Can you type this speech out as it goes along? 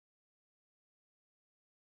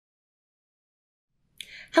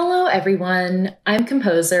Hello, everyone. I'm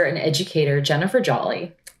composer and educator Jennifer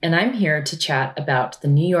Jolley, and I'm here to chat about the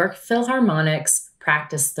New York Philharmonic's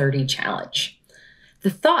Practice 30 Challenge. The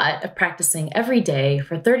thought of practicing every day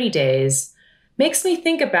for 30 days makes me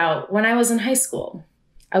think about when I was in high school.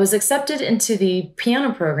 I was accepted into the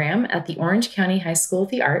piano program at the Orange County High School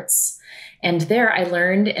of the Arts, and there I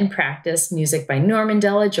learned and practiced music by Norman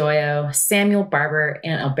Della Gioia, Samuel Barber,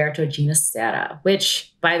 and Alberto Ginastera,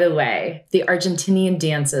 which, by the way, the Argentinian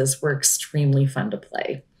dances were extremely fun to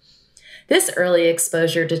play. This early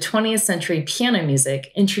exposure to 20th century piano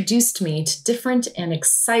music introduced me to different and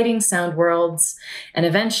exciting sound worlds, and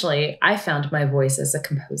eventually I found my voice as a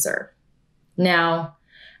composer. Now,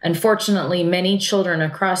 unfortunately, many children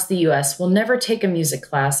across the US will never take a music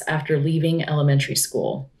class after leaving elementary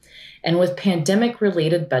school. And with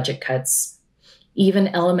pandemic-related budget cuts, even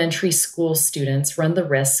elementary school students run the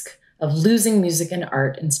risk of losing music and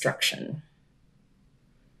art instruction.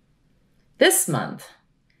 This month,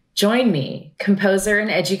 join me, composer and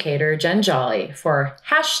educator Jen Jolley, for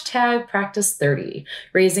 #Practice30,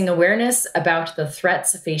 raising awareness about the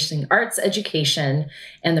threats facing arts education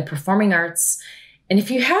and the performing arts. And if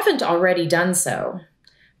you haven't already done so,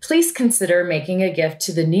 please consider making a gift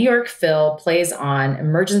to the New York Phil Plays On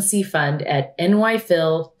Emergency Fund at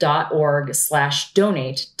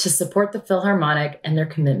nyphil.org/donate to support the Philharmonic and their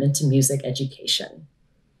commitment to music education.